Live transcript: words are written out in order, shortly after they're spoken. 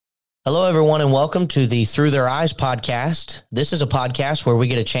Hello, everyone, and welcome to the Through Their Eyes podcast. This is a podcast where we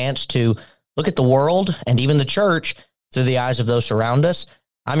get a chance to look at the world and even the church through the eyes of those around us.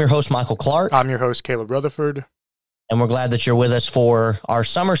 I'm your host, Michael Clark. I'm your host, Caleb Rutherford. And we're glad that you're with us for our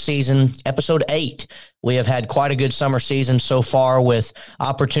summer season, episode 8. We have had quite a good summer season so far, with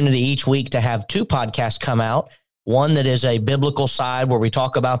opportunity each week to have 2 podcasts come out. One that is a biblical side where we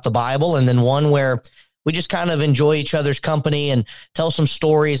talk about the Bible, and then one where we just kind of enjoy each other's company and tell some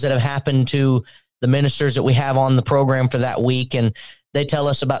stories that have happened to the ministers that we have on the program for that week. And they tell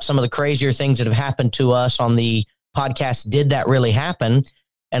us about some of the crazier things that have happened to us on the podcast, Did That Really Happen?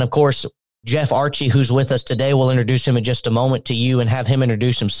 And of course, Jeff Archie, who's with us today, we'll introduce him in just a moment to you and have him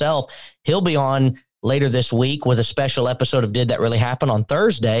introduce himself. He'll be on later this week with a special episode of Did That Really Happen on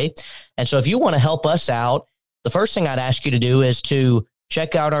Thursday. And so if you want to help us out, the first thing I'd ask you to do is to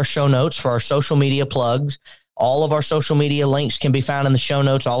check out our show notes for our social media plugs. All of our social media links can be found in the show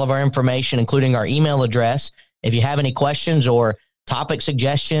notes, all of our information, including our email address. If you have any questions or topic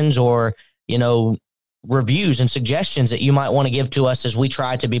suggestions or, reviews and suggestions that you might want to give to us as we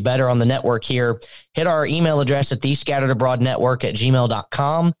try to be better on the network here, hit our email address at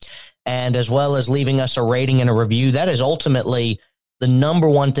thescatteredabroadnetwork@gmail.com, and as well as leaving us a rating and a review. That is ultimately the number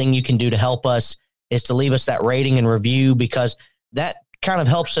one thing you can do to help us, is to leave us that rating and review, because that kind of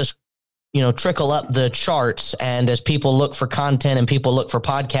helps us, trickle up the charts. And as people look for content and people look for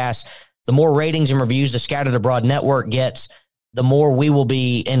podcasts, the more ratings and reviews the Scattered Abroad Network gets, the more we will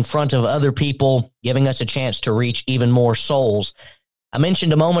be in front of other people, giving us a chance to reach even more souls. I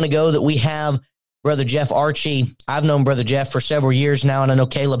mentioned a moment ago that we have Brother Jeff Archie. I've known Brother Jeff for several years now, and I know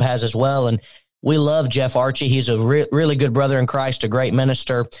Caleb has as well. And we love Jeff Archie. He's a really good brother in Christ, a great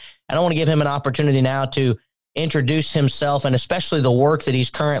minister. And I want to give him an opportunity now to introduce himself and especially the work that he's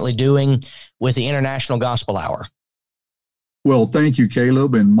currently doing with the International Gospel Hour. Well, thank you,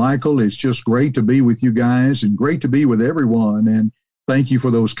 Caleb and Michael. It's just great to be with you guys and great to be with everyone. And thank you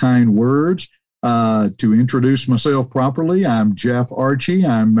for those kind words. To introduce myself properly, I'm Jeff Archie.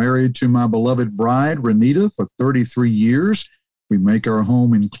 I'm married to my beloved bride, Renita, for 33 years. We make our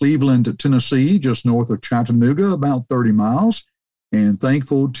home in Cleveland, Tennessee, just north of Chattanooga, about 30 miles. And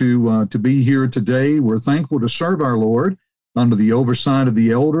thankful to be here today. We're thankful to serve our Lord under the oversight of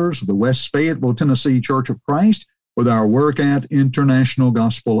the elders of the West Fayetteville, Tennessee Church of Christ with our work at International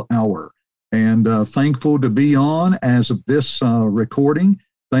Gospel Hour. And thankful to be on as of this recording,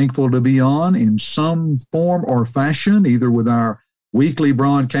 thankful to be on in some form or fashion, either with our weekly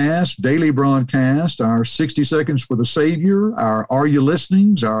broadcast, daily broadcast, our 60 Seconds for the Savior, our Are You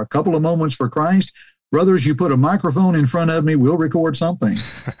Listenings, our Couple of Moments for Christ. Brothers, you put a microphone in front of me, we'll record something.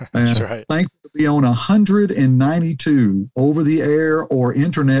 That's right. Thankful to be on 192 over-the-air or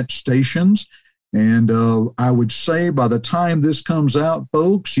internet stations. And I would say by the time this comes out,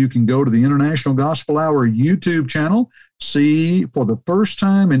 folks, you can go to the International Gospel Hour YouTube channel, see for the first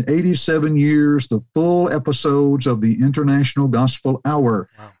time in 87 years the full episodes of the International Gospel Hour.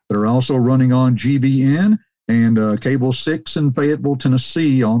 Wow. That are also running on GBN and Cable 6 in Fayetteville,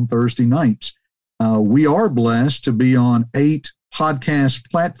 Tennessee on Thursday nights. We are blessed to be on 8 podcast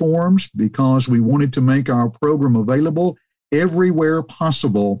platforms because we wanted to make our program available everywhere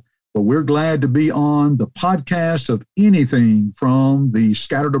possible. But we're glad to be on the podcast of anything from the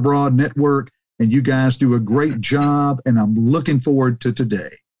Scattered Abroad Network, and you guys do a great job, and I'm looking forward to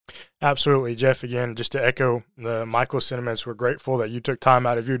today. Absolutely, Jeff. Again, just to echo Michael's sentiments, we're grateful that you took time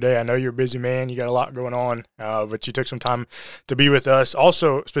out of your day. I know you're a busy man. You got a lot going on, but you took some time to be with us.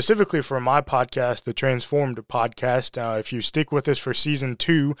 Also, specifically for my podcast, the Transformed podcast, if you stick with us for season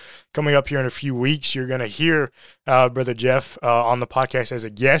 2, coming up here in a few weeks, you're going to hear Brother Jeff on the podcast as a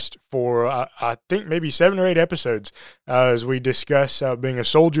guest for, I think, maybe 7 or 8 episodes as we discuss being a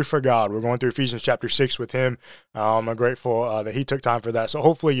soldier for God. We're going through Ephesians chapter 6 with him. I'm grateful that he took time for that. So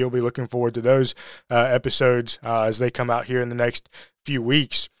hopefully you'll be looking forward to those episodes as they come out here in the next few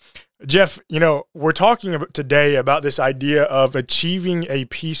weeks. Jeff, we're talking today about this idea of achieving a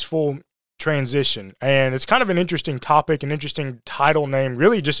peaceful transition, and it's kind of an interesting topic, an interesting title name,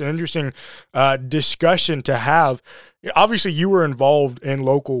 really just an interesting discussion to have. Obviously, you were involved in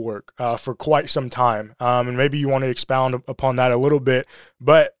local work for quite some time, and maybe you want to expound upon that a little bit,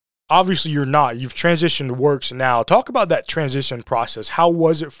 but obviously you're not. You've transitioned to works now. Talk about that transition process. How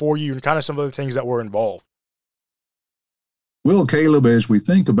was it for you and kind of some of the things that were involved? Well, Caleb, as we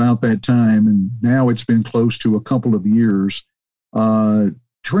think about that time, and now it's been close to a couple of years,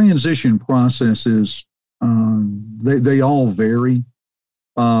 transition processes, they all vary.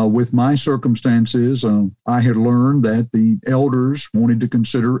 With my circumstances, I had learned that the elders wanted to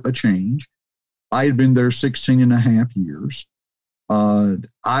consider a change. I had been there 16 and a half years.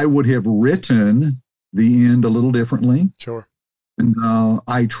 I would have written the end a little differently. Sure. And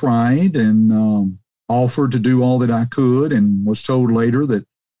I tried and offered to do all that I could, and was told later that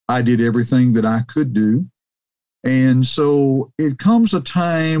I did everything that I could do. And so it comes a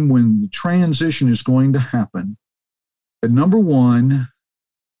time when the transition is going to happen. And number one,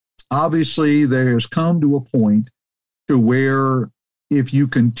 obviously there has come to a point to where if you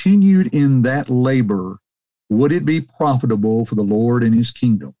continued in that labor, would it be profitable for the Lord and his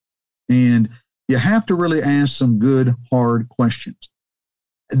kingdom? And you have to really ask some good, hard questions.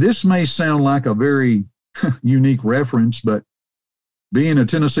 This may sound like a very unique reference, but being a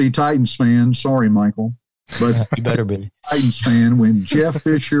Tennessee Titans fan, sorry, Michael, but you better be Titans fan, when Jeff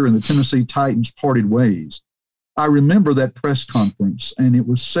Fisher and the Tennessee Titans parted ways, I remember that press conference, and it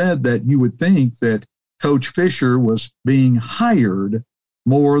was said that you would think that Coach Fisher was being hired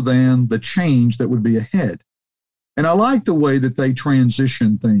more than the change that would be ahead. And I like the way that they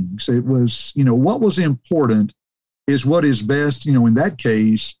transitioned things. It was, what was important is what is best, in that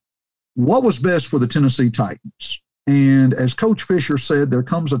case, what was best for the Tennessee Titans. And as Coach Fisher said, there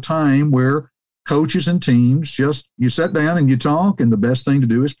comes a time where coaches and teams you sit down and you talk, and the best thing to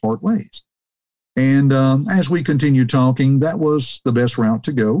do is part ways. And as we continue talking, that was the best route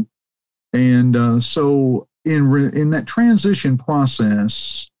to go. And so in that transition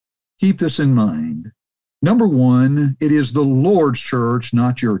process, keep this in mind. Number one, it is the Lord's church,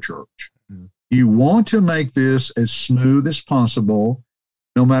 not your church. Mm-hmm. You want to make this as smooth as possible,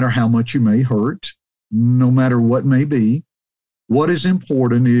 no matter how much you may hurt, no matter what may be. What is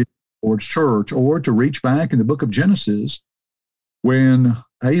important is Lord's church, or to reach back in the book of Genesis, when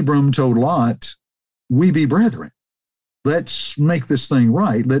Abram told Lot, we be brethren. Let's make this thing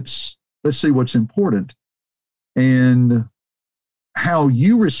right. Let's see what's important. And how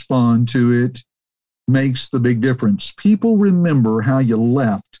you respond to it makes the big difference. People remember how you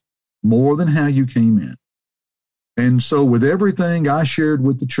left more than how you came in. And so with everything I shared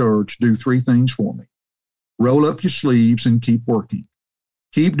with the church, do three things for me. Roll up your sleeves and keep working.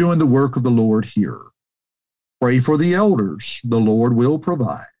 Keep doing the work of the Lord here. Pray for the elders. The Lord will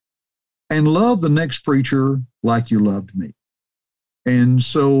provide. And love the next preacher like you loved me. And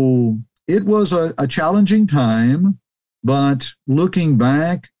so it was a challenging time, but looking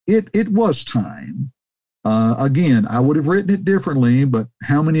back, it was time. Again, I would have written it differently, but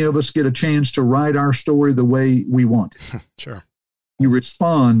how many of us get a chance to write our story the way we want it? Sure. You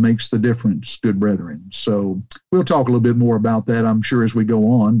respond makes the difference, good brethren. So we'll talk a little bit more about that, I'm sure, as we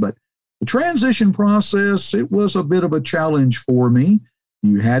go on. But the transition process, it was a bit of a challenge for me.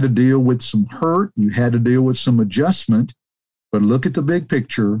 You had to deal with some hurt. You had to deal with some adjustment. But look at the big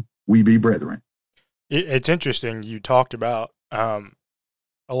picture. We be brethren. It's interesting. You talked about a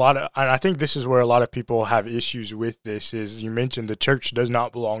lot of, and I think this is where a lot of people have issues with this, is you mentioned the church does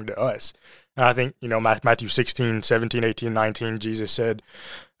not belong to us. And I think, Matthew 16, 17, 18, 19, Jesus said,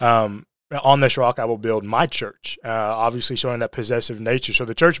 on this rock I will build my church, obviously showing that possessive nature. So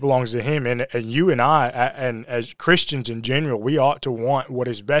the church belongs to him, and you and I, and as Christians in general, we ought to want what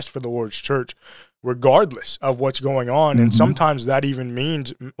is best for the Lord's church, regardless of what's going on. Mm-hmm. And sometimes that even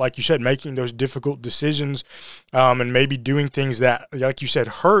means, like you said, making those difficult decisions, and maybe doing things that, like you said,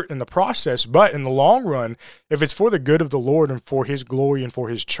 hurt in the process. But in the long run, if it's for the good of the Lord and for his glory and for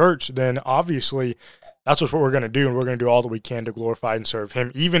his church, then obviously that's what we're going to do. And we're going to do all that we can to glorify and serve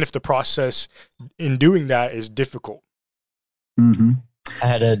him, even if the process in doing that is difficult. Mm-hmm. I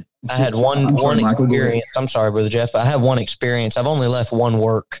had one experience. I'm sorry, Brother Jeff. I had one experience. I've only left one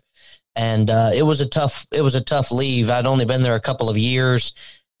work. And it was a tough leave. I'd only been there a couple of years,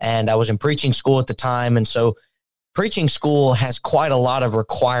 and I was in preaching school at the time. And so preaching school has quite a lot of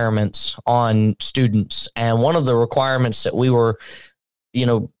requirements on students. And one of the requirements that we were,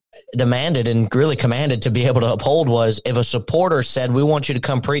 demanded and really commanded to be able to uphold was, if a supporter said, we want you to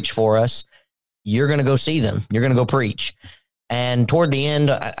come preach for us, you're going to go see them. You're going to go preach. And toward the end,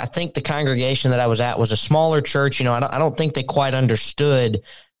 I think the congregation that I was at was a smaller church. I don't think they quite understood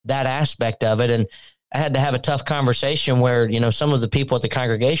that aspect of it. And I had to have a tough conversation where, some of the people at the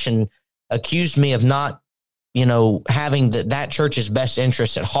congregation accused me of not, having that church's best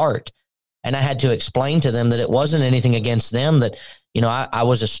interests at heart. And I had to explain to them that it wasn't anything against them, that, I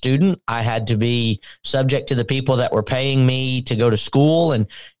was a student. I had to be subject to the people that were paying me to go to school. And,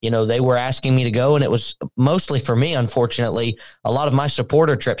 they were asking me to go. And it was mostly for me, unfortunately, a lot of my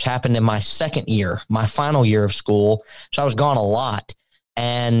supporter trips happened in my second year, my final year of school. So I was gone a lot.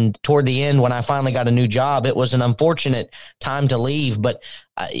 And toward the end, when I finally got a new job, it was an unfortunate time to leave, but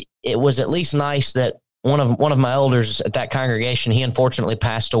it was at least nice that one of my elders at that congregation, he unfortunately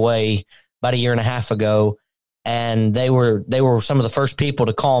passed away about a year and a half ago. And they were some of the first people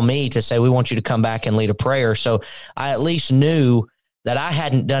to call me to say, we want you to come back and lead a prayer. So I at least knew that I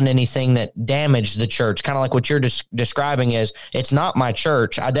hadn't done anything that damaged the church. Kind of like what you're describing is, it's not my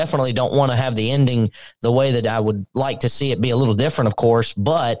church. I definitely don't want to have the ending the way that I would like to see it be, a little different, of course.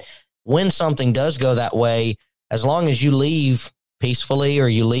 But when something does go that way, as long as you leave peacefully, or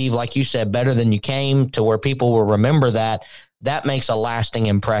you leave, like you said, better than you came, to where people will remember that, that makes a lasting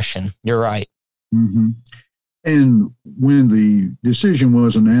impression. You're right. Mm-hmm. And when the decision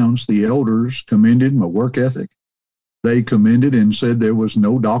was announced, the elders commended my work ethic. They commended and said there was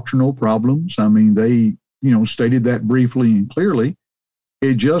no doctrinal problems. I mean, they, stated that briefly and clearly.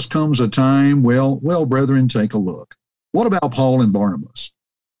 It just comes a time, well, brethren, take a look. What about Paul and Barnabas?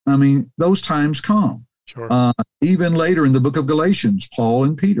 I mean, those times come. Sure. Even later in the book of Galatians, Paul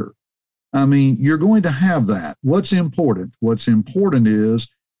and Peter. I mean, you're going to have that. What's important? What's important is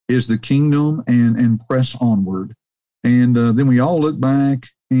the kingdom and press onward. And then we all look back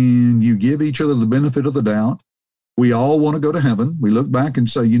and you give each other the benefit of the doubt. We all want to go to heaven. We look back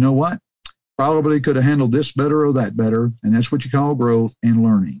and say, you know what? Probably could have handled this better or that better. And that's what you call growth and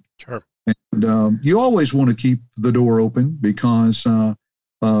learning. Sure. And you always want to keep the door open because,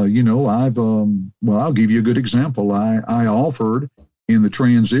 I'll give you a good example. I offered in the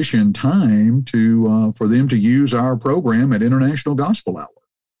transition time for them to use our program at International Gospel Hour.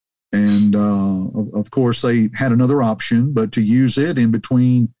 And of course, they had another option, but to use it in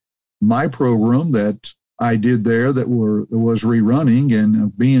between my program that I did there that was rerunning,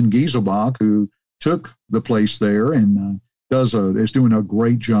 and Ben Gieselbach, who took the place there and is doing a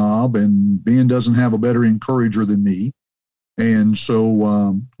great job. And Ben doesn't have a better encourager than me. And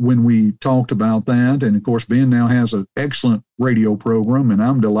so when we talked about that, and of course, Ben now has an excellent radio program, and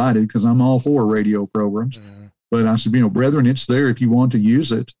I'm delighted because I'm all for radio programs. Mm-hmm. But I said, brethren, it's there if you want to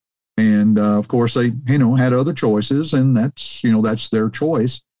use it. And of course, they, had other choices, and that's their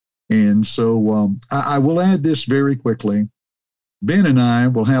choice. And so I will add this very quickly. Ben and I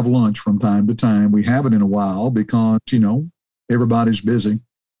will have lunch from time to time. We haven't in a while because, everybody's busy.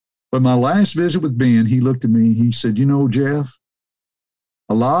 But my last visit with Ben, he looked at me, he said, Jeff,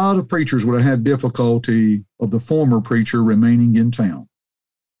 a lot of preachers would have had difficulty of the former preacher remaining in town.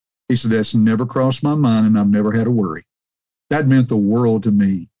 He said, that's never crossed my mind, and I've never had a worry. That meant the world to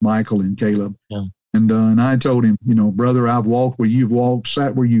me, Michael and Caleb. Yeah. And I told him, brother, I've walked where you've walked,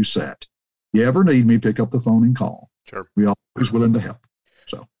 sat where you sat. You ever need me, pick up the phone and call. Sure. We're always willing to help.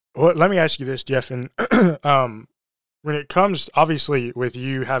 So, well, let me ask you this, Jeff. And when it comes, obviously, with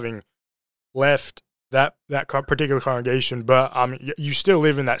you having left that particular congregation, but you still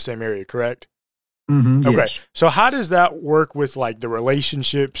live in that same area, correct? Mm-hmm, okay. Yes. So how does that work with like the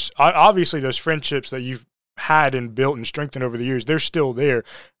relationships? Obviously, those friendships that you've had and built and strengthened over the years, they're still there.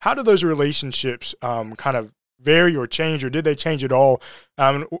 How do those relationships kind of vary or change, or did they change at all?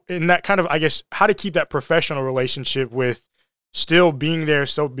 In that kind of, I guess, how to keep that professional relationship with still being there,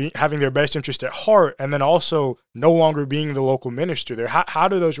 having their best interest at heart, and then also no longer being the local minister there. How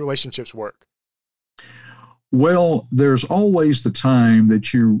do those relationships work? Well, there's always the time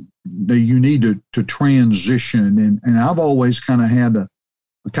that you need to transition, and I've always kind of had a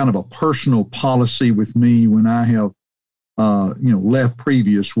personal policy with me when I have left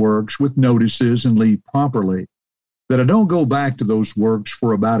previous works with notices and leave properly, that I don't go back to those works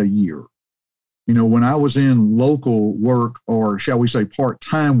for about a year. When I was in local work, or shall we say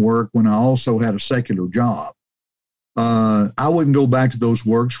part-time work, when I also had a secular job, I wouldn't go back to those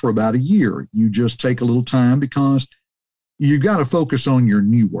works for about a year. You just take a little time because you got to focus on your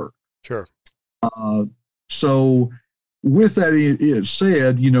new work. Sure. So with that it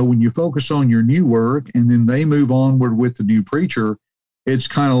said, when you focus on your new work and then they move onward with the new preacher, it's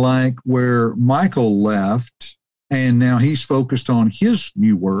kind of like where Michael left and now he's focused on his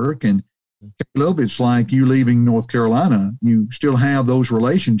new work. And Caleb, it's like you leaving North Carolina. You still have those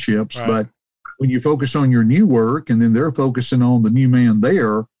relationships, right. But when you focus on your new work and then they're focusing on the new man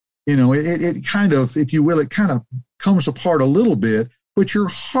there, it kind of, if you will, it kind of comes apart a little bit, but your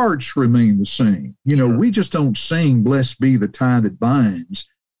hearts remain the same. Sure. We just don't sing "Blessed Be the Tie That Binds"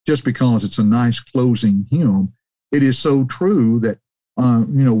 just because it's a nice closing hymn. It is so true that,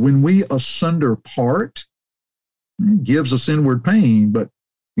 when we asunder part, it gives us inward pain, but,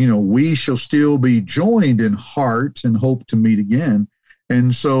 we shall still be joined in heart and hope to meet again.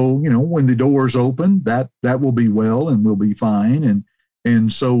 And so, when the doors open, that will be well and we'll be fine.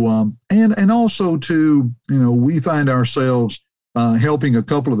 And so, and also too, we find ourselves helping a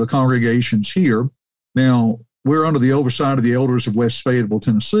couple of the congregations here. Now, we're under the oversight of the elders of West Fayetteville,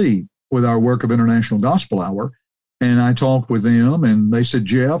 Tennessee, with our work of International Gospel Hour. And I talked with them, and they said,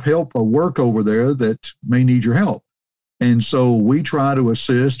 Jeff, help a work over there that may need your help. And so we try to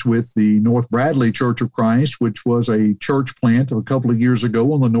assist with the North Bradley Church of Christ, which was a church plant a couple of years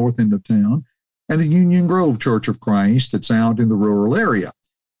ago on the north end of town, and the Union Grove Church of Christ that's out in the rural area.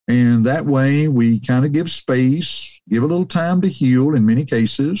 And that way we kind of give space, give a little time to heal in many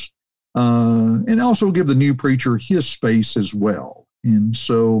cases, and also give the new preacher his space as well. And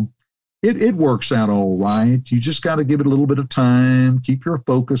so it works out all right. You just got to give it a little bit of time, keep your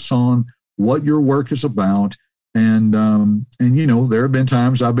focus on what your work is about. And you know, there have been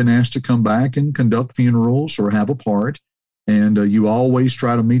times I've been asked to come back and conduct funerals or have a part. And you always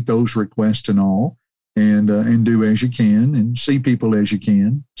try to meet those requests and all, and do as you can and see people as you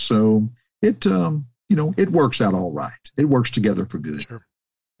can. So it, you know, it works out all right. It works together for good. Sure.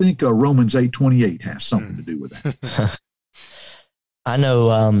 I think Romans 8:28 has something to do with that. I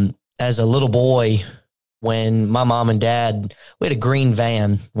know as a little boy, when my mom and dad, we had a green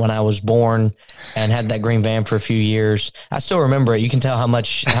van when I was born and had that green van for a few years. I still remember it. You can tell how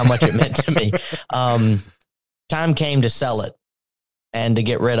much it meant to me. Time came to sell it and to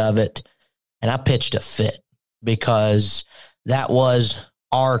get rid of it. And I pitched a fit because that was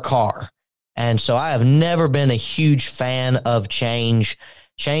our car. And so I have never been a huge fan of change.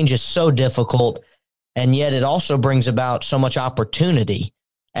 Change is so difficult, and yet it also brings about so much opportunity.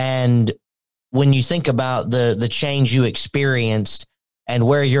 And when you think about the change you experienced and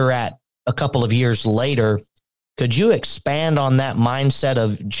where you're at a couple of years later, could you expand on that mindset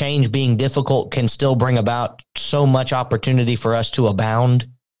of change being difficult can still bring about so much opportunity for us to abound?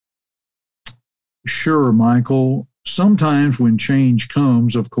 Sure, Michael. Sometimes when change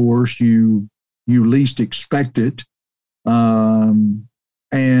comes, of course, you least expect it. And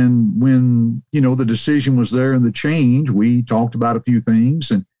when, you know, the decision was there and the change, we talked about a few things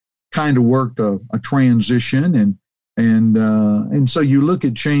and kind of worked a transition. And so you look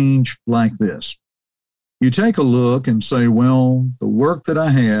at change like this. You take a look and say, well, the work that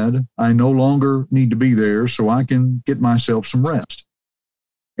I had, I no longer need to be there, so I can get myself some rest.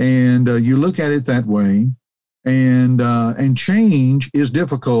 And you look at it that way. And change is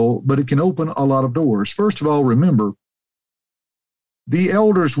difficult, but it can open a lot of doors. First of all, remember, the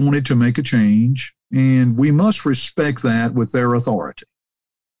elders wanted to make a change, and we must respect that with their authority.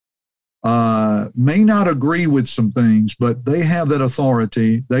 May not agree with some things, but they have that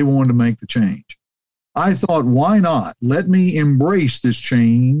authority. They wanted to make the change. I thought, why not? Let me embrace this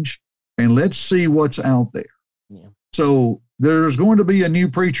change and let's see what's out there. Yeah. So there's going to be a new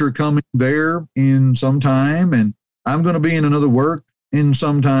preacher coming there in some time, and I'm going to be in another work in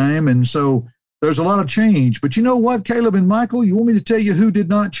some time. And so there's a lot of change. But you know what, Caleb and Michael, you want me to tell you who did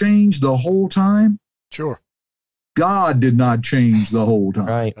not change the whole time? Sure. God did not change the whole time.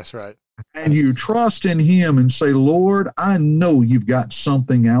 Right. That's right. And you trust in him and say, Lord, I know you've got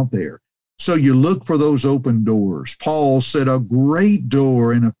something out there. So you look for those open doors. Paul said, a great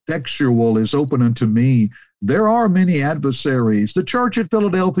door and effectual is open unto me. There are many adversaries. The church at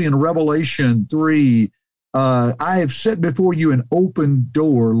Philadelphia in Revelation 3, I have set before you an open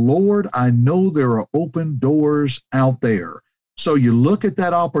door. Lord, I know there are open doors out there. So you look at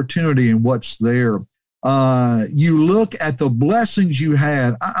that opportunity and what's there. You look at the blessings you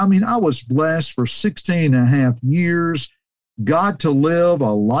had. I mean, I was blessed for 16 and a half years, got to live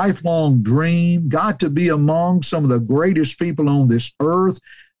a lifelong dream, got to be among some of the greatest people on this earth.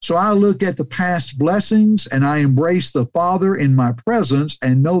 So I look at the past blessings and I embrace the Father in my presence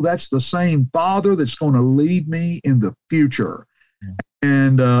and know that's the same Father that's going to lead me in the future.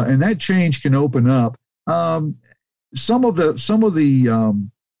 And that change can open up. Some of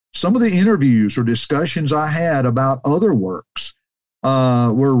the interviews or discussions I had about other works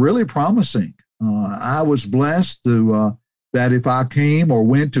were really promising. I was blessed that if I came or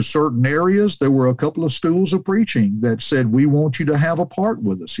went to certain areas, there were a couple of schools of preaching that said, we want you to have a part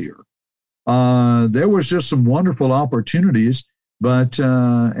with us here. There was just some wonderful opportunities,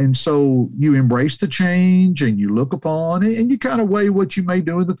 and so you embrace the change and you look upon it and you kind of weigh what you may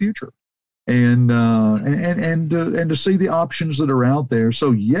do in the future. And to see the options that are out there.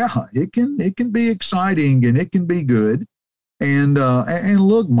 So yeah, it can be exciting and it can be good. And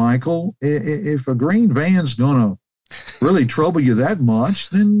look, Michael, if a green van's gonna really trouble you that much,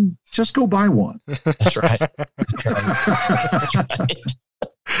 then just go buy one. That's right. That's right.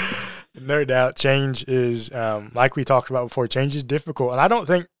 No doubt, change is like we talked about before. Change is difficult, and I don't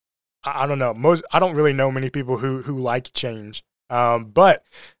really know many people who like change. But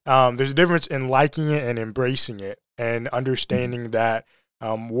there's a difference in liking it and embracing it and understanding that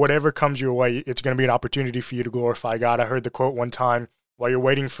whatever comes your way, it's going to be an opportunity for you to glorify God. I heard the quote one time while you're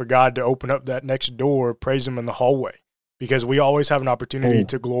waiting for God to open up that next door, praise him in the hallway, because we always have an opportunity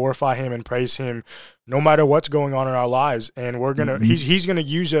to glorify him and praise him no matter what's going on in our lives. And we're going to, he's going to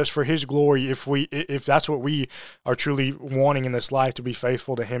use us for his glory if that's what we are truly wanting in this life, to be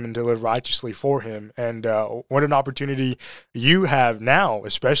faithful to him and to live righteously for him. And what an opportunity you have now,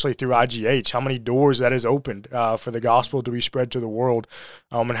 especially through IGH, how many doors that has opened for the gospel to be spread to the world,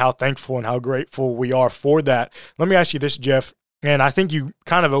 and how thankful and how grateful we are for that. Let me ask you this, Jeff, and I think you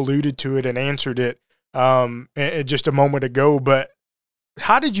kind of alluded to it and answered it just a moment ago, but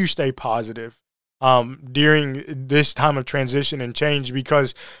how did you stay positive during this time of transition and change?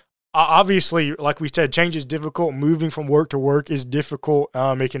 Because obviously, like we said, change is difficult. Moving from work to work is difficult.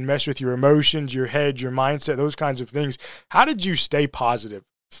 It can mess with your emotions, your head, your mindset, those kinds of things. How did you stay positive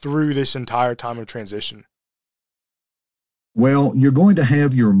through this entire time of transition? Well, you're going to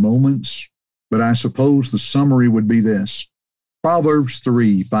have your moments, but I suppose the summary would be this. Proverbs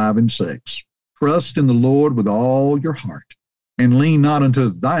 3, 5, and 6. Trust in the Lord with all your heart, and lean not unto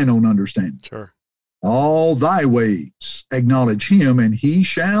thine own understanding. Sure. All thy ways acknowledge him, and he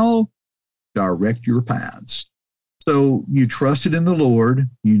shall direct your paths. So you trusted in the Lord.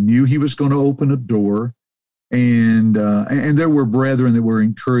 You knew he was going to open a door, and there were brethren that were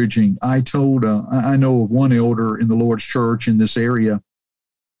encouraging. I know of one elder in the Lord's church in this area.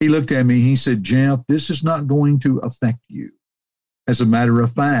 He looked at me. He said, Jeff, this is not going to affect you. As a matter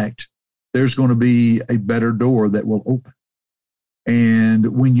of fact, there's going to be a better door that will open.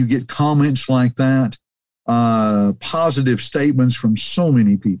 And when you get comments like that, positive statements from so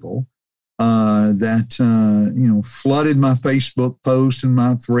many people that flooded my Facebook post and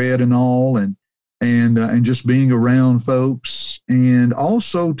my thread and all, and just being around folks, and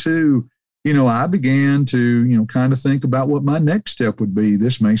also too, I began to kind of think about what my next step would be.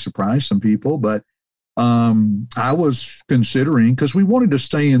 This may surprise some people, but I was considering, because we wanted to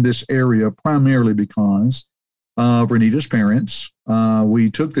stay in this area primarily because of Renita's parents.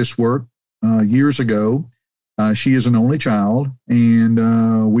 We took this work years ago. She is an only child,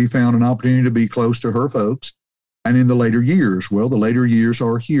 and we found an opportunity to be close to her folks. And in the later years, the later years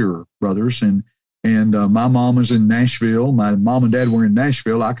are here, brothers. And my mom is in Nashville. My mom and dad were in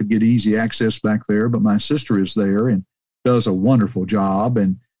Nashville. I could get easy access back there, but my sister is there and does a wonderful job.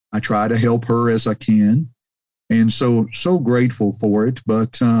 And I try to help her as I can. And so grateful for it.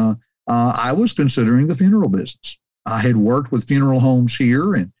 But I was considering the funeral business. I had worked with funeral homes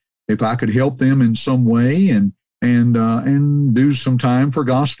here, and if I could help them in some way and do some time for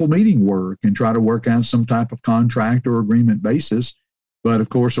gospel meeting work and try to work out some type of contract or agreement basis. But of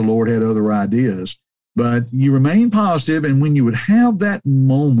course, the Lord had other ideas. But you remain positive, and when you would have that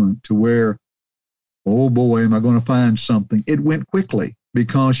moment to where, oh boy, am I going to find something? It went quickly,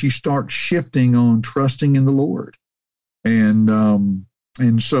 because you start shifting on trusting in the Lord. And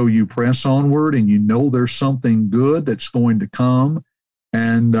so you press onward, and you know there's something good that's going to come.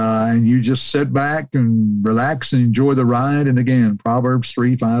 And you just sit back and relax and enjoy the ride. And again, Proverbs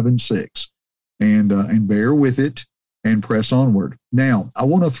 3, 5, and 6. And bear with it and press onward. Now, I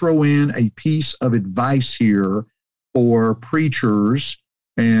want to throw in a piece of advice here for preachers,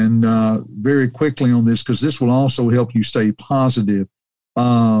 and very quickly on this, because this will also help you stay positive.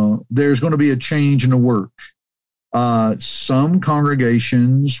 There's going to be a change in the work. Some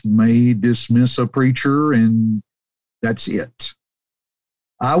congregations may dismiss a preacher, and that's it.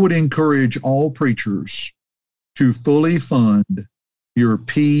 I would encourage all preachers to fully fund your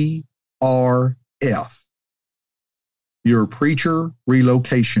PRF, your Preacher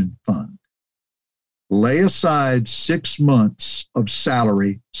Relocation Fund. Lay aside 6 months of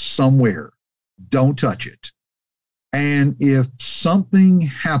salary somewhere. Don't touch it. And if something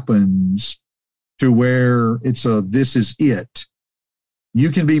happens to where this is it, you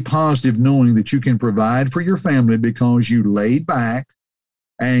can be positive knowing that you can provide for your family because you laid back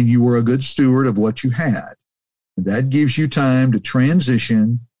and you were a good steward of what you had. And that gives you time to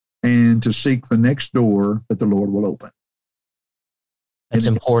transition and to seek the next door that the Lord will open. That's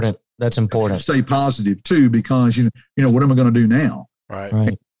important. That's important. Stay positive too, because what am I going to do now?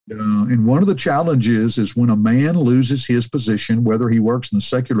 Right. And one of the challenges is when a man loses his position, whether he works in the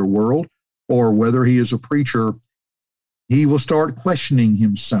secular world or whether he is a preacher, he will start questioning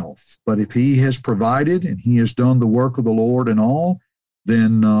himself. But if he has provided and he has done the work of the Lord and all,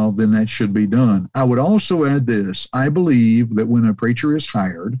 then that should be done. I would also add this. I believe that when a preacher is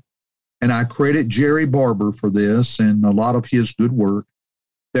hired, and I credit Jerry Barber for this and a lot of his good work,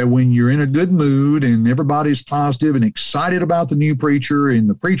 that when you're in a good mood and everybody's positive and excited about the new preacher, and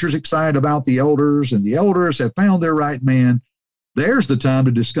the preacher's excited about the elders, and the elders have found their right man, there's the time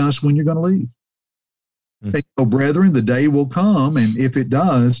to discuss when you're going to leave. And, brethren, the day will come, and if it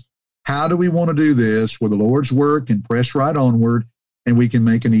does, how do we want to do this where the Lord's work can press right onward and we can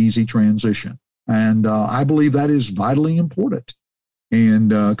make an easy transition? And I believe that is vitally important. And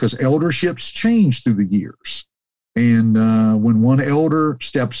because elderships change through the years. And when one elder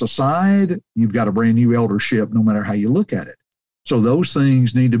steps aside, you've got a brand new eldership, no matter how you look at it. So those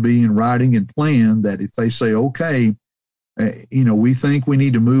things need to be in writing and planned, that if they say, okay, we think we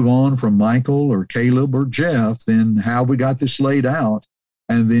need to move on from Michael or Caleb or Jeff, then how have we got this laid out?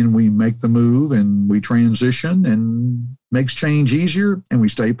 And then we make the move and we transition, and makes change easier, and we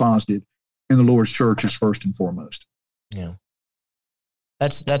stay positive. And the Lord's church is first and foremost. Yeah.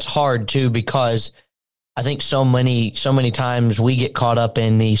 That's hard too, because I think so many times we get caught up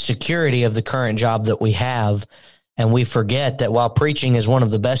in the security of the current job that we have, and we forget that while preaching is one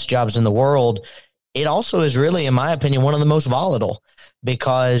of the best jobs in the world, it also is really, in my opinion, one of the most volatile,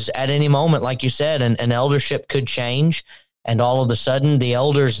 because at any moment, like you said, an eldership could change, and all of a sudden the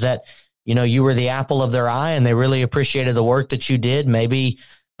elders that, you were the apple of their eye and they really appreciated the work that you did, maybe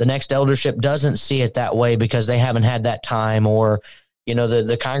the next eldership doesn't see it that way because they haven't had that time, or,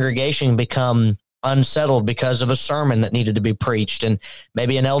 the congregation become unsettled because of a sermon that needed to be preached, and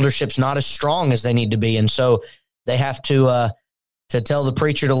maybe an eldership's not as strong as they need to be. And so they have to tell the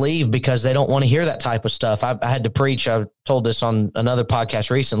preacher to leave because they don't want to hear that type of stuff. I had to preach. I told this on another podcast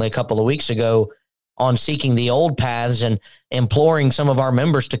recently, a couple of weeks ago, on seeking the old paths and imploring some of our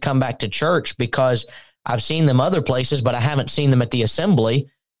members to come back to church, because I've seen them other places, but I haven't seen them at the assembly.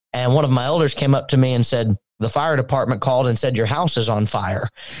 And one of my elders came up to me and said, the fire department called and said, your house is on fire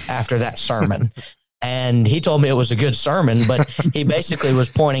after that sermon. And he told me it was a good sermon, but he basically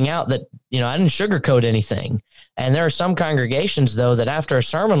was pointing out that, I didn't sugarcoat anything. And there are some congregations, though, that after a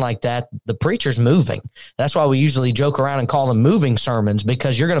sermon like that, the preacher's moving. That's why we usually joke around and call them moving sermons,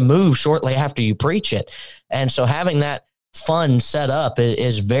 because you're going to move shortly after you preach it. And so having that fun set up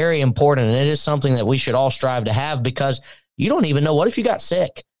is very important. And it is something that we should all strive to have, because you don't even know, what if you got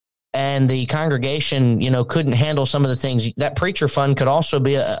sick and the congregation, couldn't handle some of the things. That preacher fund could also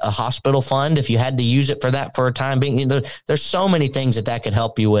be a hospital fund if you had to use it for that for a time being. There's so many things that could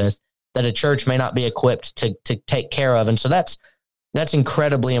help you with that a church may not be equipped to take care of. And so that's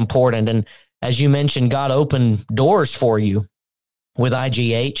incredibly important. And as you mentioned, God opened doors for you with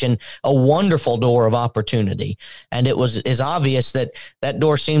IGH, and a wonderful door of opportunity. And is obvious that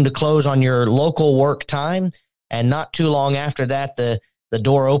door seemed to close on your local work time. And not too long after that, the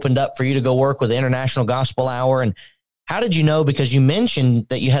door opened up for you to go work with the International Gospel Hour. And how did you know? Because you mentioned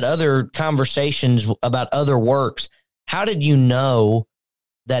that you had other conversations about other works. How did you know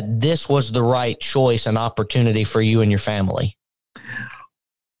that this was the right choice and opportunity for you and your family?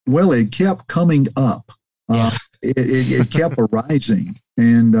 Well, it kept coming up. Yeah. It kept arising,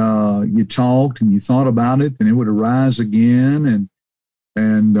 and you talked and you thought about it, and it would arise again.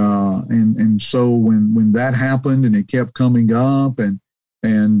 And so when that happened, and it kept coming up, and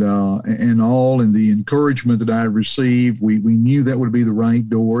the encouragement that I received, we knew that would be the right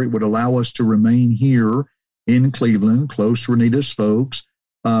door. It would allow us to remain here in Cleveland, close to Renita's folks.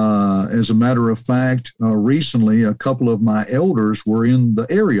 As a matter of fact, recently, a couple of my elders were in the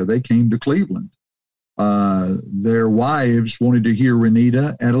area. They came to Cleveland. Their wives wanted to hear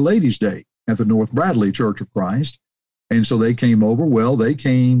Renita at a ladies' day at the North Bradley Church of Christ. And so they came over. Well,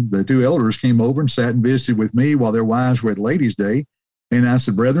 the two elders came over and sat and visited with me while their wives were at ladies' day. And I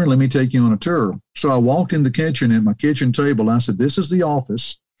said, brethren, let me take you on a tour. So I walked in the kitchen at my kitchen table. I said, this is the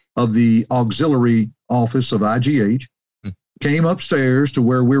office of the auxiliary office of IGH. Came upstairs to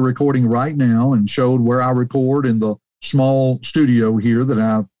where we're recording right now and showed where I record in the small studio here that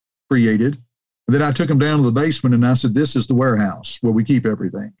I've created. And then I took them down to the basement and I said, this is the warehouse where we keep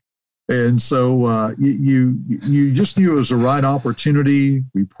everything. And so you just knew it was the right opportunity.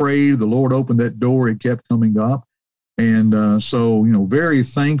 We prayed. The Lord opened that door. It kept coming up. And so, very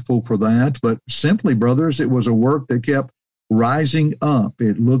thankful for that. But simply, brothers, it was a work that kept rising up.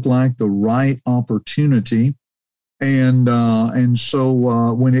 It looked like the right opportunity. And so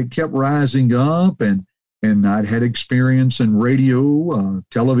when it kept rising up, and I'd had experience in radio,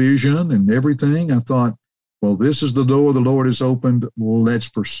 television, and everything, I thought, well, this is the door the Lord has opened. Well, let's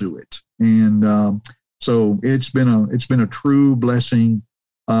pursue it. And so it's been a true blessing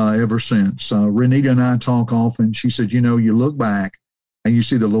ever since. Renita and I talk often. She said, you look back and you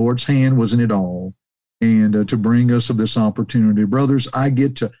see the Lord's hand was in it all, and to bring us of this opportunity. Brothers, I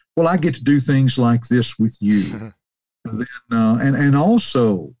get to do things like this with you. Then, and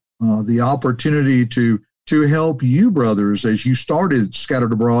also the opportunity to to help you brothers as you started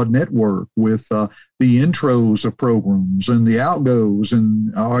Scattered Abroad Network with the intros of programs and the outgoes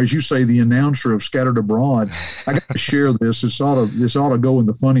and, or as you say, the announcer of Scattered Abroad. I got to share this. This ought to go in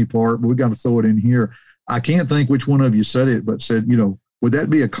the funny part, but we got to throw it in here. I can't think which one of you said it, but said, would that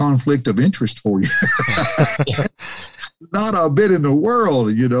be a conflict of interest for you? Not a bit in the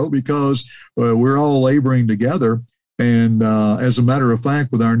world, because we're all laboring together. And as a matter of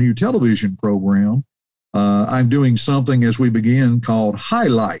fact, with our new television program, I'm doing something as we begin called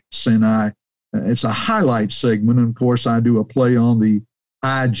Highlights. And it's a highlight segment. And of course, I do a play on the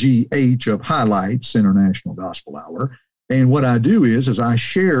IGH of Highlights, International Gospel Hour. And what I do is I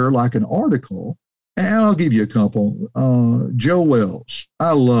share like an article. And I'll give you a couple. Joe Wells.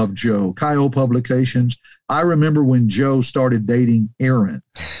 I love Joe. Kyle Publications. I remember when Joe started dating Erin.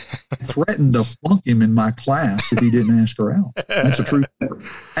 I threatened to flunk him in my class if he didn't ask her out. That's a true story.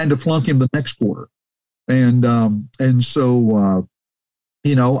 And to flunk him the next quarter. And so,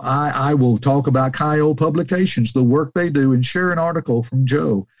 I will talk about Kyle Publications, the work they do, and share an article from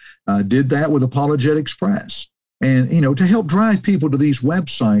Joe. Did that with Apologetics Press. And, to help drive people to these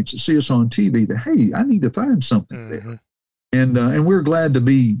websites that see us on TV that, hey, I need to find something there. And we're glad to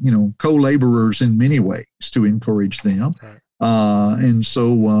be, co-laborers in many ways to encourage them. And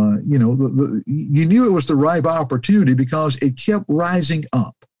so, you knew it was the right opportunity because it kept rising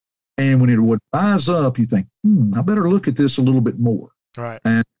up. And when it would rise up, you think, I better look at this a little bit more. Right.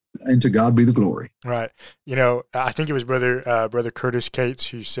 And to God be the glory. Right. I think it was Brother Curtis Cates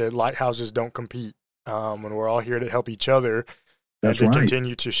who said lighthouses don't compete. And we're all here to help each other. That's and to right.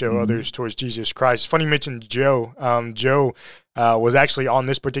 continue to show others towards Jesus Christ. It's funny you mentioned Joe. Joe was actually on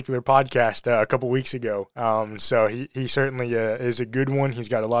this particular podcast a couple weeks ago. So he certainly is a good one. He's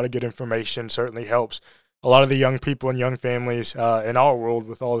got a lot of good information, certainly helps a lot of the young people and young families in our world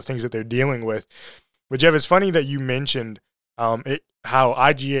with all the things that they're dealing with. But Jeff, it's funny that you mentioned how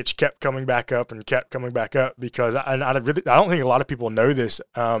IGH kept coming back up because I don't think a lot of people know this.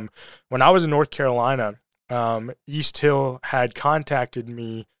 When I was in North Carolina, East Hill had contacted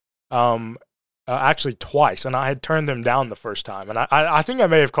me actually twice, and I had turned them down the first time. And I think I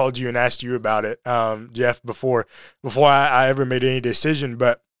may have called you and asked you about it, Jeff, before I ever made any decision.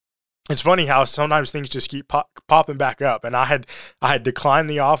 But it's funny how sometimes things just keep popping back up. And I had declined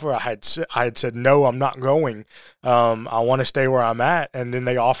the offer. I had said, no, I'm not going. I want to stay where I'm at. And then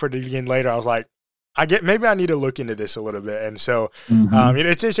they offered it again later. I was like, maybe I need to look into this a little bit. And so,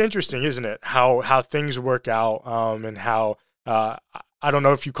 it's just interesting, isn't it? How things work out, and how, I don't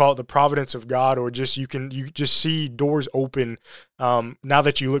know if you call it the providence of God or just you just see doors open. Now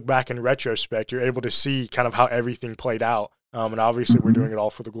that you look back in retrospect, you're able to see kind of how everything played out. And obviously we're doing it all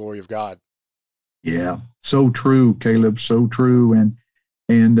for the glory of God. Yeah. So true, Caleb. So true.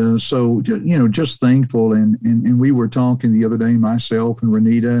 And so, just thankful. And we were talking the other day, myself and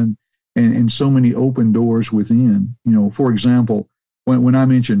Renita and so many open doors within, for example, when I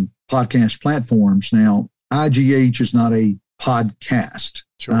mentioned podcast platforms, now IGH is not a podcast.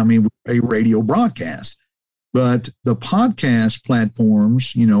 Sure. I mean, a radio broadcast. But the podcast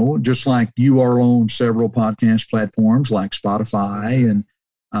platforms, just like you are on several podcast platforms like Spotify and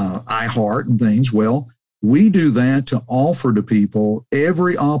iHeart and things, well, we do that to offer to people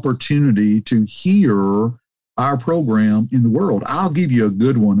every opportunity to hear our program in the world. I'll give you a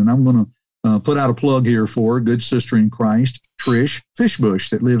good one, and I'm going to put out a plug here for a good sister in Christ, Trish Fishbush,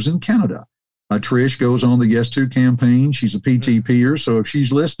 that lives in Canada. Trish goes on the Yes To campaign. She's a PTPer, so if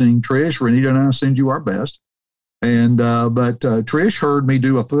she's listening, Trish, Renita and I send you our best. And but Trish heard me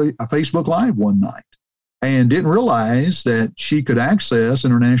do a Facebook Live one night and didn't realize that she could access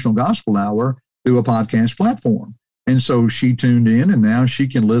International Gospel Hour through a podcast platform. And so she tuned in, and now she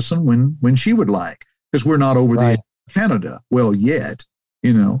can listen when she would like, because we're not over there in Canada, well, yet,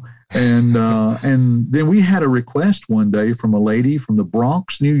 And then we had a request one day from a lady from the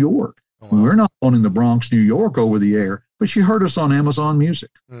Bronx, New York. Oh, wow. We're not on in the Bronx, New York over the air, but she heard us on Amazon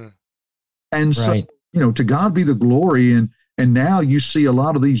Music. And so, to God be the glory. And now you see a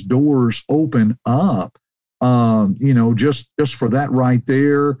lot of these doors open up, just for that right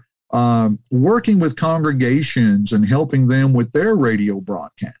there, working with congregations and helping them with their radio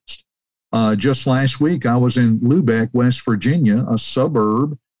broadcast. Just last week, I was in Lubeck, West Virginia, a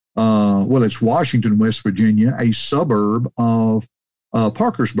suburb. It's Washington, West Virginia, a suburb of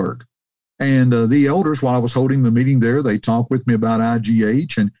Parkersburg. And the elders, while I was holding the meeting there, they talked with me about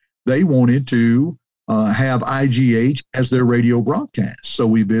IGH, and they wanted to have IGH as their radio broadcast. So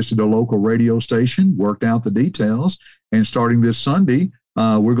we visited a local radio station, worked out the details, and starting this Sunday,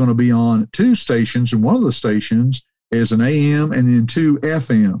 we're going to be on two stations, and one of the stations as an AM and then 2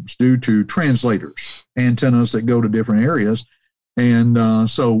 FMs due to translators, antennas that go to different areas. And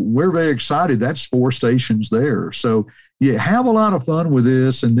so we're very excited. That's 4 stations there. So you have a lot of fun with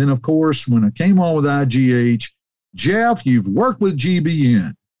this. And then, of course, when I came on with IGH, Jeff, you've worked with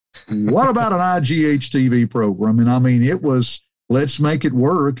GBN. What about an IGH TV program? And I mean, it was, let's make it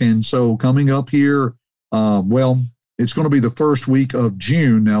work. And so coming up here, it's going to be the first week of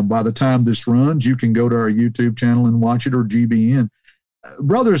June. Now, by the time this runs, you can go to our YouTube channel and watch it, or GBN.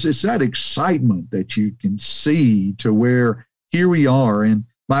 Brothers, it's that excitement that you can see to where here we are. And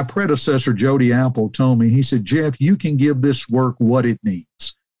my predecessor, Jody Apple, told me, he said, Jeff, you can give this work what it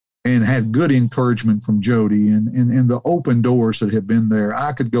needs. And had good encouragement from Jody and the open doors that have been there.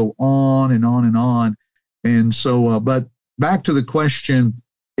 I could go on and on and on. And so, but back to the question,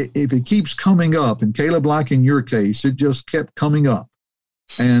 if it keeps coming up, and Caleb, like in your case, it just kept coming up.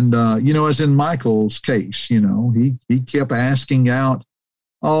 And, as in Michael's case, he kept asking out,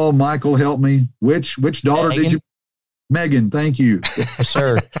 oh, Michael, help me. Which daughter Megan? did you? Megan, thank you. Yes,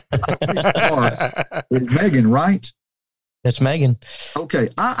 sir. It's Megan, right? It's Megan. Okay.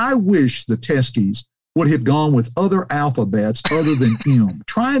 I wish the Teskies would have gone with other alphabets other than M.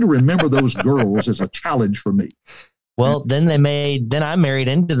 Trying to remember those girls is a challenge for me. Well, then I married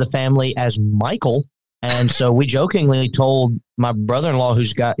into the family as Michael. And so we jokingly told my brother-in-law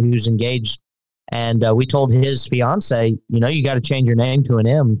who's engaged, and we told his fiance, you got to change your name to an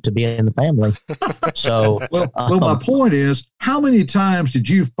M to be in the family. So, well, my point is, how many times did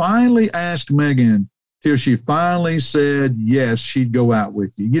you finally ask Megan till she finally said yes, she'd go out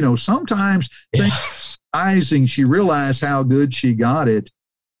with you? Sometimes she realized how good she got it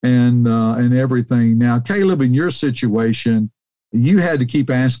and everything. Now, Caleb, in your situation, you had to keep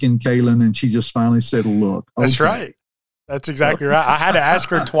asking Kaylin, and she just finally said, look. Okay. That's right. That's exactly right. I had to ask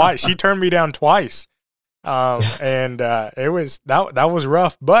her twice. She turned me down twice. And it was, that was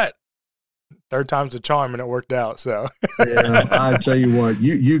rough, but third time's a charm, and it worked out. So yeah, I tell you what,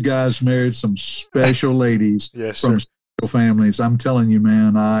 you guys married some special ladies from special families. I'm telling you,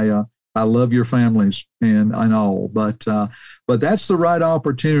 man, I love your families and all, but that's the right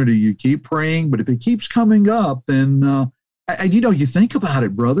opportunity. You keep praying, but if it keeps coming up, then you think about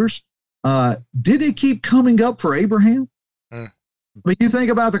it, brothers. Did it keep coming up for Abraham? But you think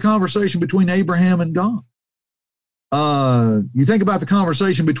about the conversation between Abraham and God. You think about the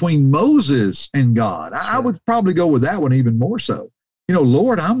conversation between Moses and God. I would probably go with that one even more so.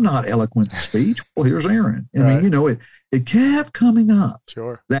 Lord, I'm not eloquent in speech. Well, here's Aaron. I mean, it kept coming up.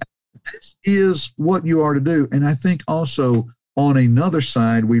 Sure. That this is what you are to do. And I think also on another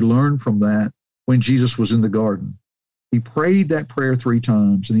side, we learn from that when Jesus was in the garden. He prayed that prayer 3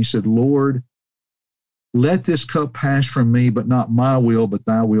 times, and he said, Lord, let this cup pass from me, but not my will, but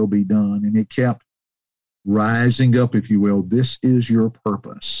thy will be done. And it kept rising up, if you will. This is your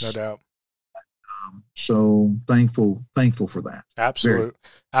purpose. No doubt. So thankful for that. Absolutely.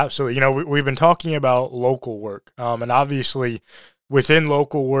 Absolutely. We've been talking about local work, and obviously within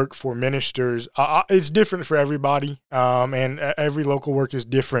local work for ministers, it's different for everybody, and every local work is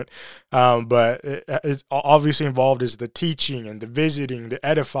different, but it's obviously involved is the teaching and the visiting, the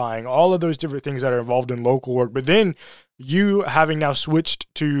edifying, all of those different things that are involved in local work. But then you having now switched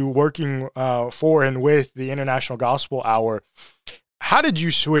to working for and with the International Gospel Hour, how did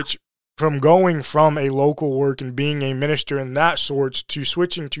you switch from going from a local work and being a minister in that sorts to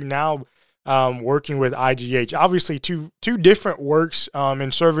switching to now working with IGH? Obviously, two different works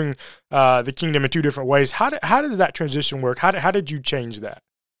in serving the kingdom in 2 different ways. How did that transition work? How did you change that?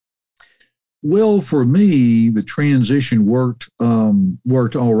 Well, for me, the transition worked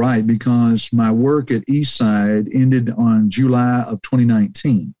all right because my work at Eastside ended on July of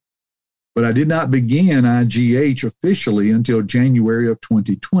 2019. But I did not begin IGH officially until January of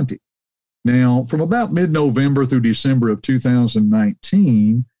 2020. Now, from about mid-November through December of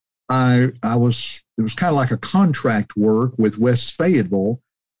 2019, it was kind of like a contract work with West Fayetteville.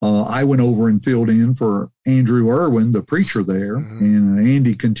 I went over and filled in for Andrew Irwin, the preacher there, and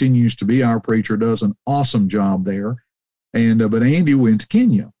Andy continues to be our preacher, does an awesome job there. But Andy went to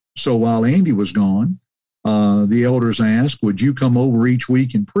Kenya. So while Andy was gone, the elders asked, would you come over each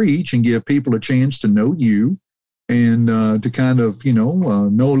week and preach and give people a chance to know you and to kind of, know a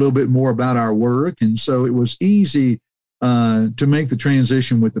little bit more about our work. And so it was easy to make the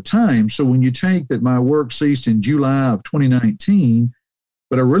transition with the time. So when you take that my work ceased in July of 2019,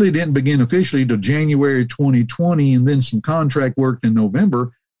 but I really didn't begin officially till January 2020, and then some contract work in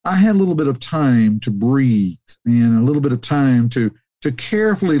November, I had a little bit of time to breathe and a little bit of time to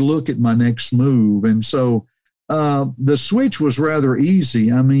carefully look at my next move. And so the switch was rather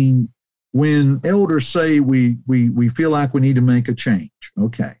easy. I mean, when elders say we feel like we need to make a change,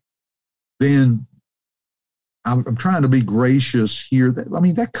 okay, then I'm trying to be gracious here.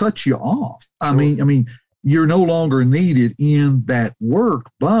 That cuts you off. I mean, you're no longer needed in that work,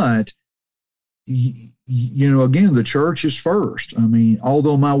 but again, the church is first. I mean,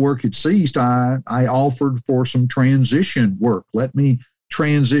 although my work had ceased, I offered for some transition work. Let me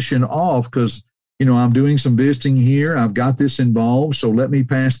transition off because, I'm doing some visiting here. I've got this involved. So let me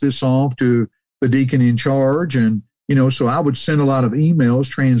pass this off to the deacon in charge. And, so I would send a lot of emails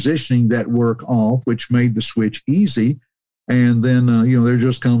transitioning that work off, which made the switch easy. And then, there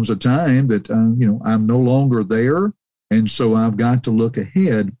just comes a time that, I'm no longer there. And so I've got to look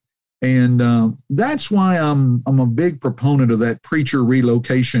ahead. And that's why I'm a big proponent of that preacher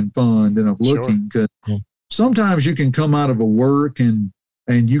relocation fund and of looking, because sometimes you can come out of a work and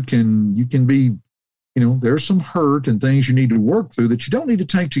you can be, there's some hurt and things you need to work through that you don't need to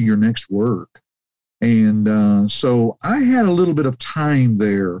take to your next work. And so I had a little bit of time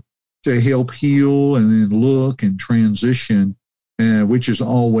there to help heal and then look and transition, which is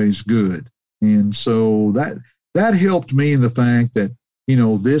always good. And so that helped me in the fact that,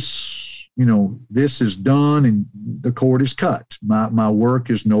 this is done and the cord is cut. My work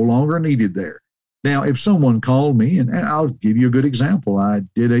is no longer needed there. Now, if someone called me, and I'll give you a good example, I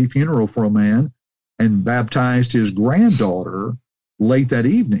did a funeral for a man and baptized his granddaughter late that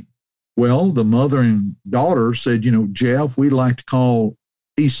evening. Well, the mother and daughter said, Jeff, we'd like to call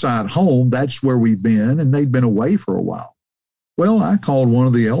Eastside home. That's where we've been, and they'd been away for a while. Well, I called one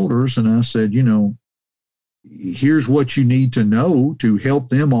of the elders and I said, here's what you need to know to help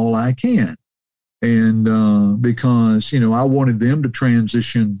them all I can. And because, I wanted them to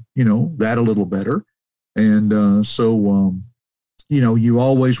transition, that a little better. And so you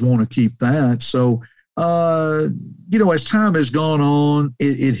always want to keep that. So, as time has gone on,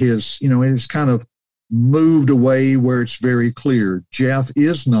 it has kind of moved away where it's very clear. Jeff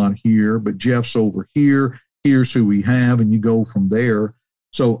is not here, but Jeff's over here. Here's who we have, and you go from there.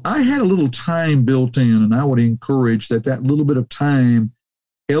 So I had a little time built in, and I would encourage that little bit of time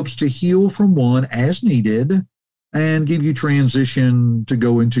helps to heal from one as needed and give you transition to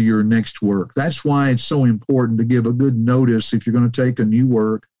go into your next work. That's why it's so important to give a good notice if you're going to take a new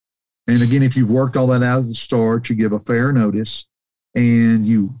work. And again, if you've worked all that out at the start, you give a fair notice and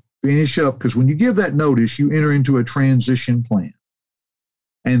you finish up, because when you give that notice, you enter into a transition plan.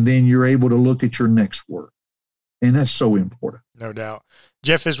 And then you're able to look at your next work. And that's so important. No doubt.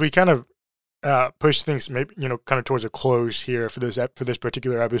 Jeff, as we kind of push things maybe, kind of towards a close here for this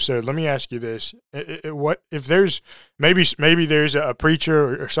particular episode, let me ask you this. What if there's maybe there's a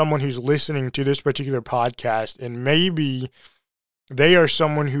preacher or someone who's listening to this particular podcast, and maybe they are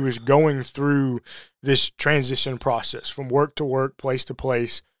someone who is going through this transition process from work to work, place to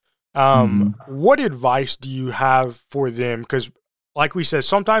place. What advice do you have for them? Because like we said,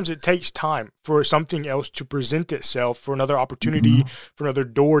 sometimes it takes time for something else to present itself, for another opportunity, for another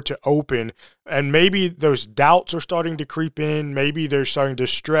door to open. And maybe those doubts are starting to creep in. Maybe they're starting to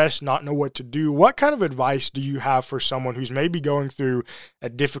stress, not know what to do. What kind of advice do you have for someone who's maybe going through a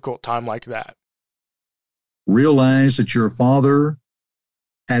difficult time like that? Realize that your Father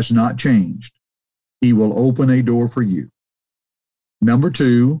has not changed. He will open a door for you. Number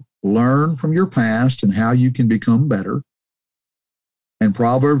 2, learn from your past and how you can become better. And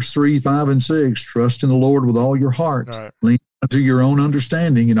Proverbs 3, 5, and 6, trust in the Lord with all your heart. Right. Lean to your own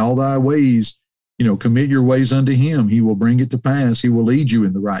understanding in all thy ways. Commit your ways unto him. He will bring it to pass. He will lead you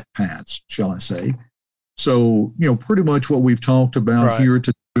in the right paths, shall I say. So, pretty much what we've talked about here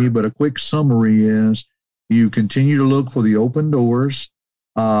today, but a quick summary is you continue to look for the open doors.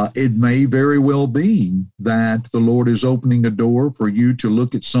 It may very well be that the Lord is opening a door for you to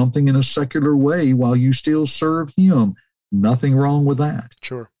look at something in a secular way while you still serve him. Nothing wrong with that.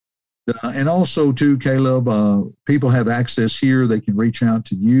 Sure. And also, too, Caleb, people have access here. They can reach out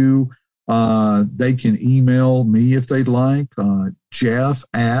to you. They can email me if they'd like,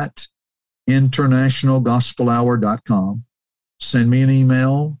 jeff@internationalgospelhour.com. Send me an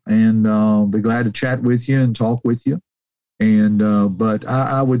email, and I'll be glad to chat with you and talk with you. And but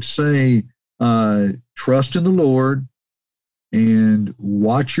I would say trust in the Lord and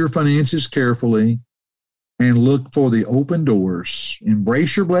watch your finances carefully. And look for the open doors.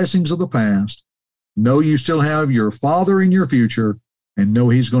 Embrace your blessings of the past. Know you still have your Father in your future, and know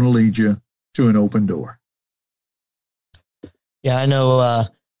he's going to lead you to an open door. Yeah, I know,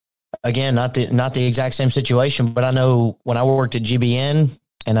 again, not the exact same situation, but I know when I worked at GBN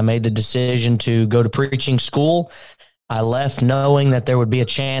and I made the decision to go to preaching school, I left knowing that there would be a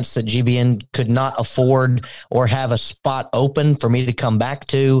chance that GBN could not afford or have a spot open for me to come back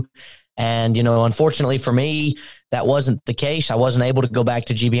to. And, unfortunately for me, that wasn't the case. I wasn't able to go back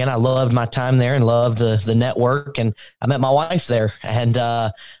to GBN. I loved my time there and loved the network. And I met my wife there. And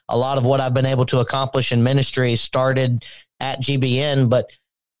a lot of what I've been able to accomplish in ministry started at GBN. But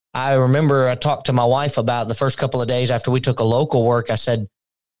I remember I talked to my wife about the first couple of days after we took a local work. I said,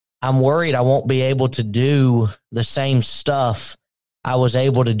 I'm worried I won't be able to do the same stuff I was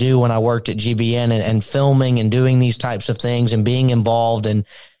able to do when I worked at GBN and filming and doing these types of things and being involved in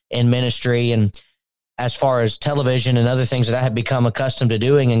ministry. And as far as television and other things that I had become accustomed to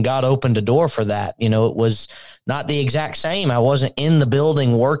doing, and God opened a door for that. It was not the exact same. I wasn't in the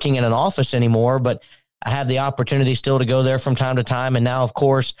building working in an office anymore, but I have the opportunity still to go there from time to time. And now, of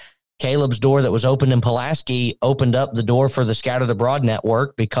course, Caleb's door that was opened in Pulaski opened up the door for the Scattered Abroad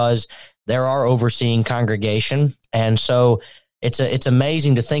Network because they're our overseeing congregation. And so it's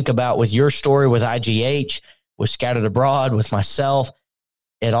amazing to think about with your story with IGH, with Scattered Abroad, with myself.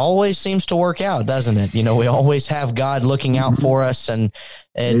 It always seems to work out, doesn't it? We always have God looking out for us, and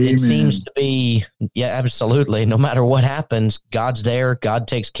it seems to be, yeah, absolutely. No matter what happens, God's there. God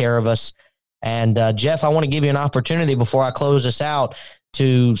takes care of us. And Jeff, I want to give you an opportunity before I close this out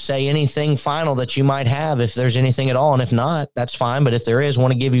to say anything final that you might have, if there's anything at all. And if not, that's fine. But if there is, I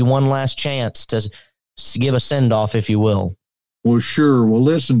want to give you one last chance to give a send-off, if you will. Well, sure. Well,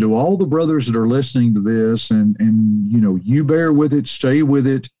 listen, to all the brothers that are listening to this, and you bear with it, stay with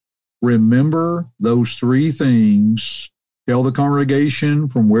it. Remember those three things. Tell the congregation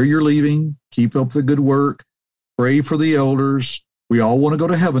from where you're leaving, keep up the good work, pray for the elders. We all want to go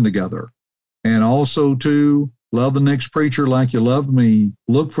to heaven together. And also, to love the next preacher like you loved me.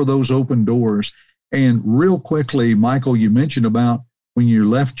 Look for those open doors. And real quickly, Michael, you mentioned about when you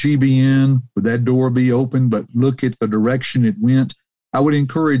left GBN, would that door be open? But look at the direction it went. I would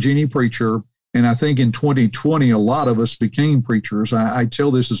encourage any preacher, and I think in 2020, a lot of us became preachers. I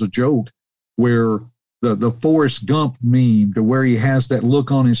tell this as a joke, where the Forrest Gump meme, to where he has that look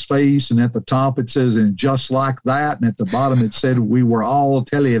on his face, and at the top it says, and just like that, and at the bottom it said, we were all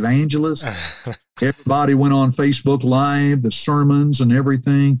televangelists. Everybody went on Facebook Live, the sermons and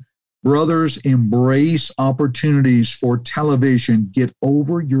everything. Brothers, embrace opportunities for television. Get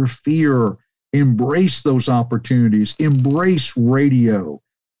over your fear. Embrace those opportunities. Embrace radio.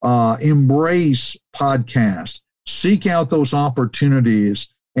 Embrace podcast. Seek out those opportunities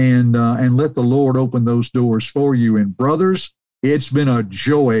and let the Lord open those doors for you. And brothers, it's been a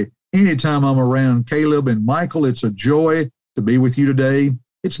joy. Anytime I'm around Caleb and Michael, it's a joy to be with you today.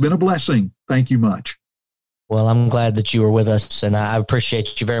 It's been a blessing. Thank you much. Well, I'm glad that you were with us, and I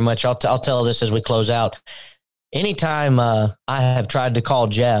appreciate you very much. I'll tell this as we close out. Anytime I have tried to call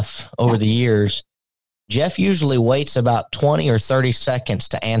Jeff over the years, Jeff usually waits about 20 or 30 seconds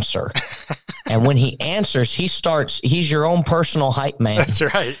to answer. And when he answers, he's your own personal hype man. That's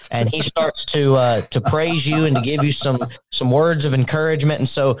right. And he starts to praise you and to give you some words of encouragement. And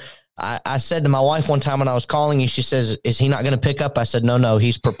so I said to my wife one time when I was calling you, she says, is he not going to pick up? I said, no,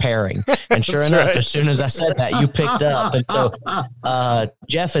 he's preparing. And sure enough, right. As soon as I said that, you picked up. And so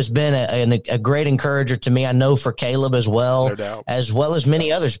Jeff has been a great encourager to me. I know for Caleb as well, no doubt. As well as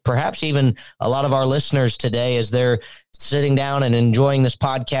many others, perhaps even a lot of our listeners today, as they're sitting down and enjoying this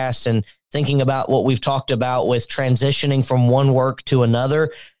podcast and thinking about what we've talked about with transitioning from one work to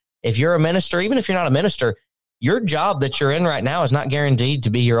another. If you're a minister, even if you're not a minister, your job that you're in right now is not guaranteed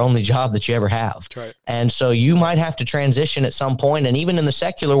to be your only job that you ever have. That's right. And so you might have to transition at some point. And even in the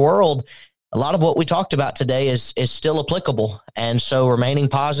secular world, a lot of what we talked about today is still applicable. And so remaining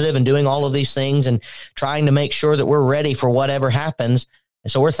positive and doing all of these things and trying to make sure that we're ready for whatever happens.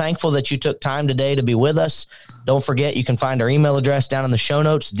 And so we're thankful that you took time today to be with us. Don't forget, you can find our email address down in the show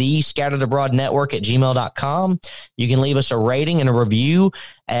notes, thescatteredabroadnetwork@gmail.com. You can leave us a rating and a review.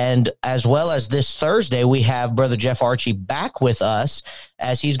 And as well as this Thursday, we have Brother Jeff Archie back with us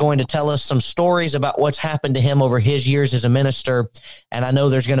as he's going to tell us some stories about what's happened to him over his years as a minister. And I know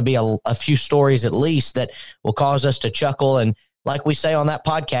there's going to be a few stories at least that will cause us to chuckle. And like we say on that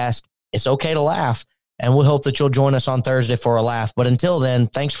podcast, it's okay to laugh. And we hope that you'll join us on Thursday for a laugh. But until then,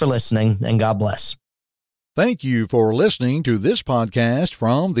 thanks for listening, and God bless. Thank you for listening to this podcast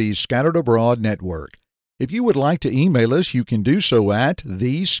from the Scattered Abroad Network. If you would like to email us, you can do so at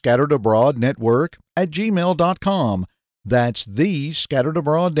thescatteredabroadnetwork@gmail.com. That's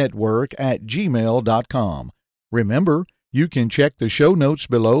thescatteredabroadnetwork@gmail.com. Remember, you can check the show notes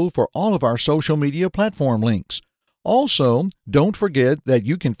below for all of our social media platform links. Also, don't forget that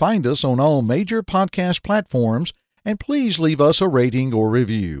you can find us on all major podcast platforms, and please leave us a rating or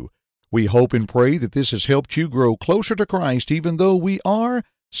review. We hope and pray that this has helped you grow closer to Christ even though we are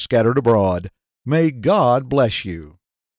scattered abroad. May God bless you.